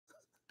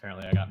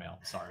Apparently I got mail.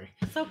 Sorry.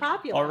 So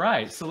popular. All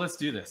right, so let's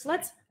do this.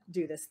 Let's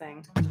do this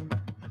thing.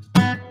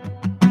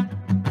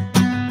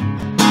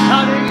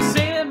 How do you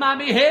say that my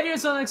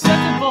behavior's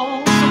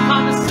unacceptable? So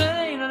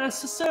condescending and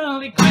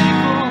unnecessarily critical.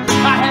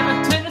 I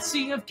have a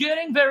tendency of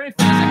getting very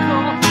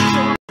physical.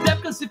 So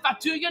because if I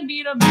do, you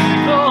need a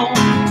miracle.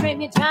 Treat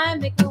me dry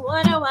and make me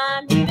wonder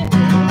why I'm even here.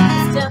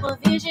 This double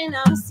vision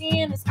I'm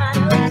seeing is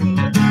finally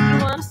clear. You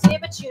wanna say,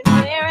 but you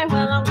know very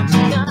well I'm what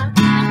you done.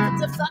 I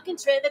put the fucking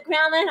tread the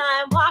ground that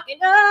I'm walking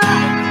on.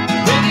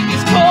 When it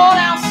gets cold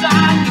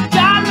outside, you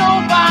got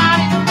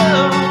nobody to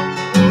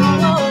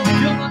love.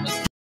 You'll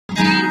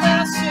understand when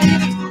I say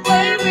it's the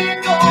way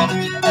we're gonna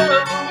do it.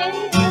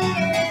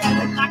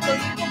 Like a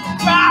little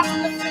cry from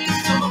the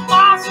face of a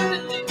monster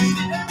that lives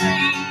in a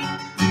dream.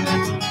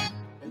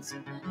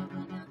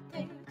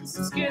 This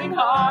is getting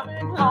harder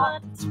and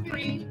harder to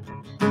breathe.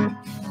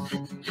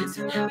 Is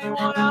there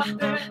anyone out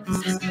there?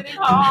 This is getting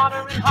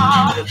harder and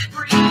harder to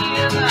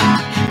breathe.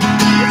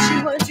 What you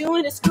were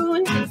doing is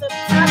screwing things up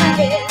in my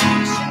head.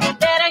 You should know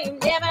better, you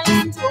never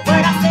listened to a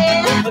word I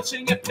said.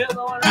 Touching your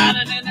pillow and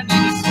riding in the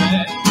nigga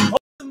sweat.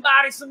 Hope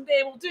somebody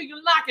someday will do you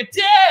like a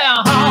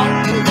damn.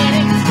 When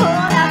it gets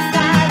cold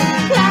outside and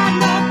you got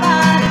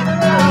nobody to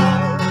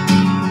love,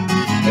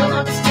 you'll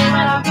understand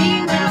what I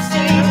mean when I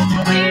say it's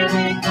the way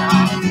we're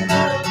gonna do it.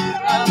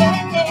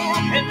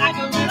 And like a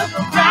little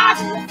cry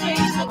in the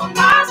face of a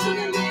monster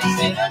that lives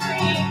in a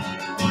dream.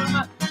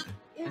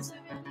 Is there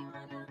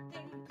anyone out there?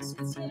 'Cause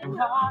it's getting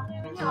harder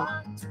and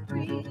harder to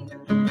breathe.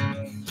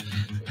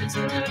 Is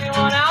there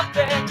anyone out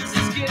there? 'Cause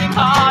it's getting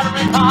harder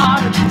and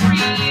harder to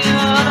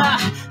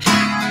breathe.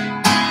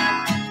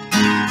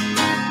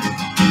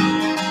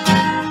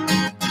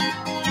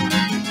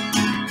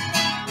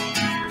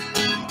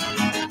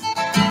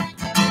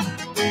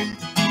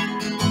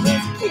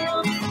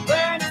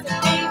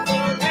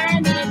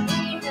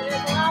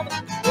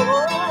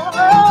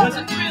 Does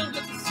it feel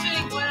good to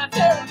sing when I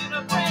feel it in a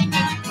brain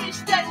and you wish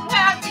that you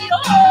had me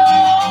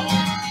hold?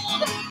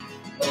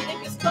 When it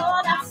gets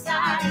cold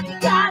outside and you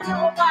got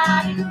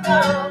nobody to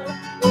love,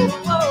 you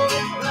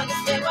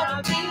understand what I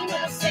mean when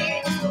I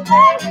say it's the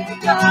way we're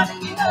gonna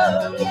do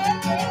it.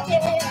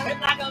 And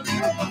like a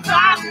little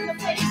cry in the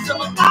face of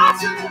a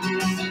monster that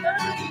lives in a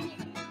dream.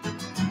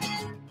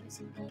 Is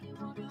there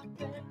anyone out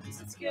there? 'Cause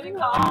it's getting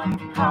harder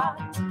and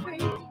harder to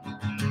breathe.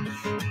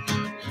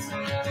 Is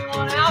there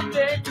anyone out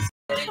there? 'Cause it's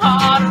getting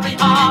harder and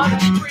harder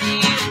to breathe.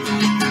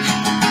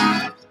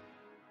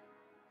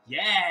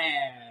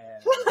 Yeah.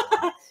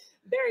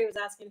 Barry was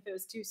asking if it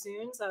was too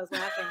soon, so I was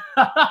laughing.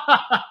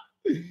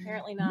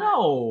 Apparently not.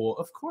 No,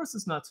 of course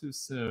it's not too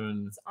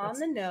soon. It's on That's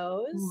the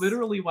nose.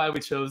 literally why we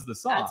chose the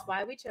song. That's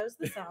why we chose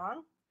the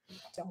song.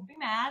 Don't be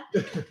mad.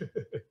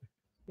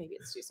 Maybe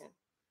it's too soon.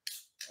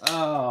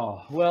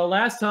 Oh, well,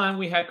 last time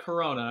we had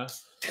Corona.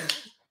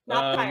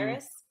 Not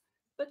Pyrus,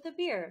 but the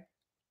beer.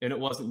 And it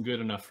wasn't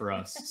good enough for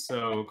us.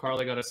 So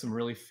Carly got us some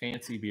really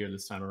fancy beer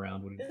this time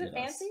around. What did Is you it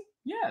get us? fancy?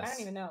 Yes. I don't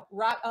even know.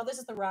 Oh, this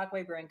is the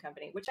Rockway Brewing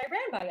Company, which I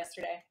ran by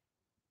yesterday.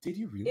 Did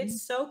you really?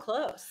 It's so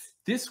close.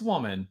 This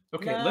woman.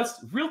 Okay, No.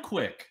 let's real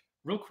quick.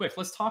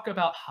 Let's talk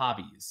about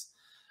hobbies.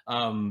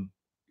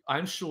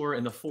 I'm sure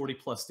in the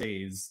 40+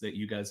 days that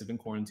you guys have been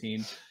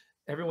quarantined,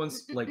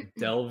 everyone's like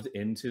delved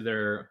into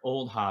their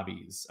old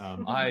hobbies.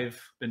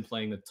 I've been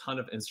playing a ton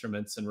of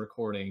instruments and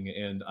recording,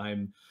 and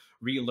I'm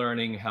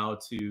relearning how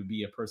to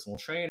be a personal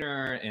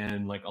trainer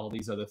and like all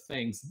these other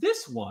things.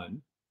 This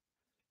one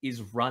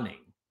is running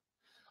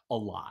a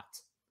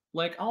lot.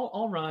 Like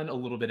I'll run a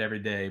little bit every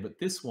day, but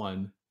this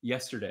one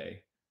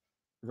yesterday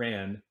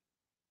ran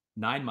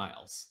 9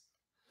 miles.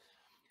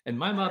 And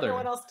my I don't mother, know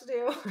what else to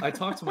do. I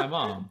talked to my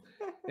mom,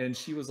 and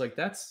she was like,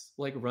 "That's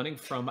like running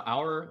from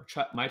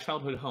my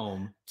childhood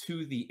home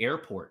to the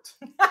airport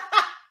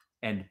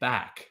and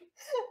back."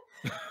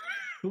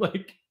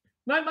 Like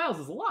 9 miles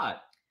is a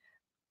lot.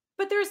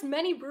 But there's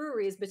many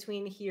breweries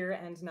between here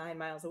and 9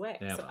 miles away.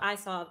 Yeah, So well. I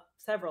saw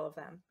several of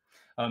them.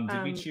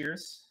 Did we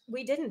cheers?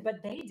 We didn't,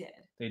 but they did.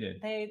 They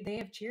did. They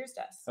have cheersed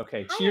us.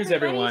 Okay, Hi, cheers,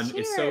 everybody, everyone.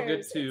 It's so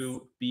good cheers.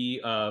 to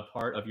be a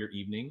part of your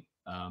evening.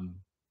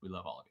 We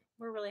love all of you.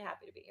 We're really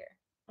happy to be here.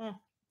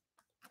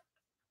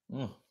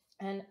 Mm.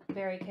 And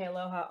Barry K.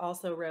 Aloha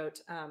also wrote,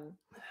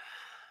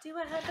 do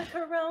I have the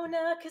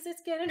corona? Because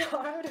it's getting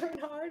harder and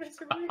harder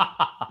to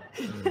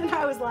breathe. And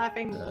I was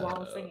laughing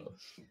while singing.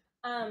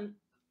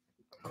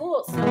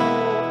 Cool.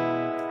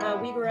 So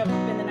we grew up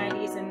in the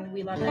 90s and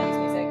we love 90s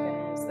music,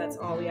 and that's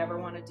all we ever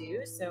want to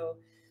do. So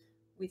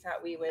we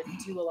thought we would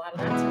do a lot of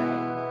that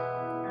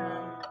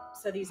today.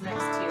 So these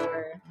next two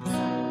are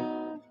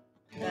some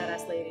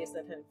badass ladies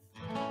that have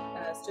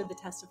stood the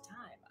test of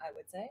time, I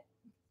would say.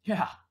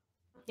 Yeah.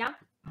 Yeah.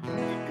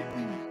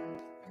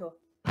 Cool.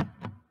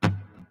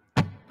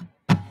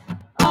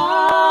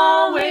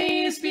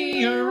 Always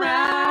be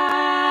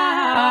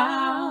around.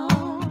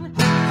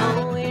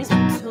 Always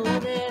been told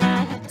that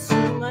I had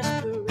too much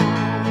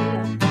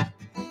pride,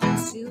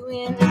 too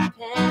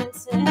independent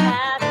to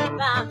have you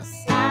by my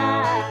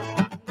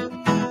side.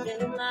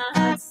 Then my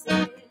heart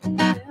said,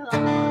 "Oh,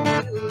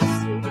 you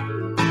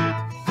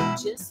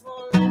see, just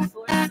won't let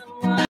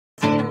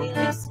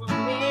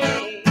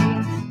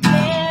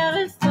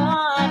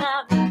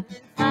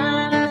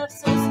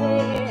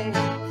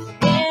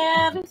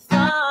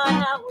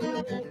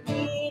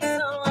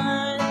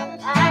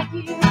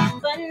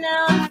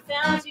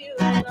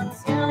I'll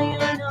tell you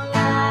no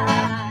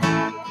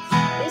lie.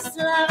 This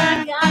love I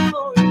got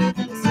for you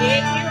can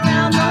take you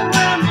around the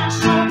world. Now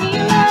show me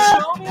love,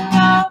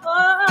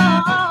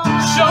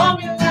 show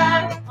me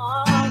love,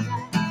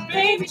 alright.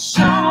 Baby,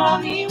 show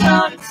me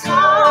what it's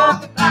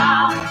all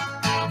about.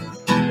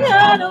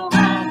 You're the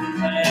one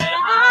that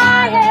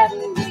I have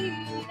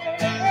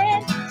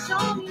needed.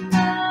 Show me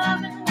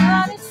love and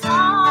what it's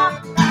all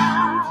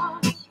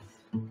about.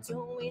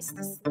 Don't waste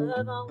this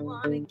love, I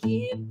wanna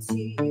give to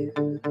you.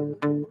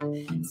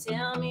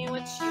 Tell me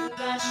what you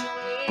got, show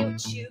me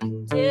what you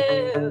can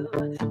do.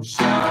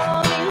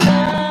 Show me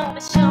love,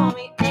 but show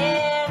me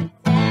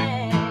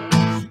everything.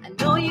 I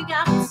know you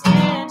got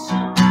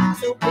potential,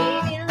 so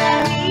baby,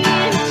 let me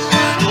in.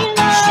 Show me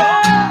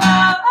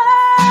love,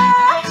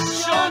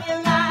 show me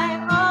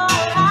life,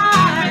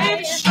 alright.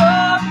 Baby,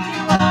 show me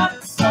what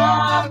it's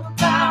all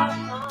about.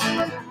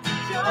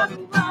 You're the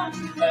one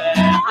that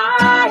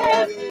I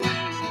have needed.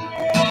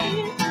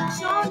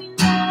 Show me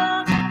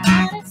love,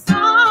 what it's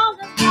all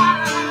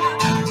about.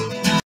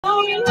 Show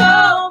me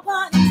love,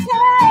 what it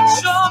takes.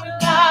 Show me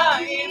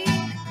life.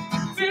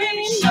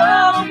 Baby,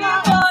 show me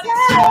what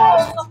it's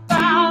all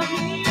about.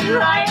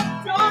 Right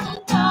from the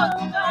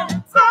love that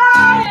I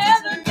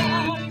ever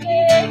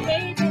needed.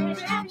 Baby,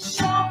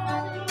 show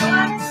me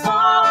what it's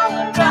all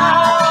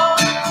about.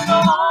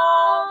 I'll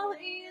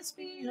always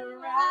be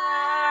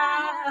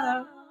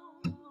around.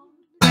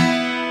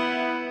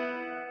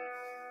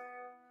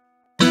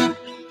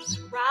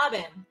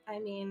 Robin, I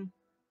mean,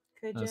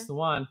 could That's you? the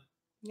one.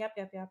 Yep.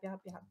 Do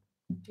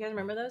you guys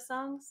remember those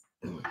songs?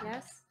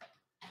 Yes?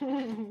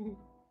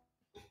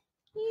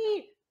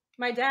 Yee.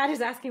 My dad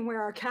is asking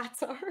where our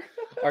cats are.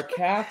 Our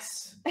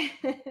cats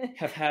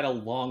have had a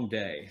long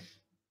day.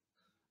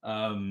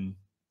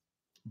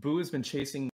 Boo has been chasing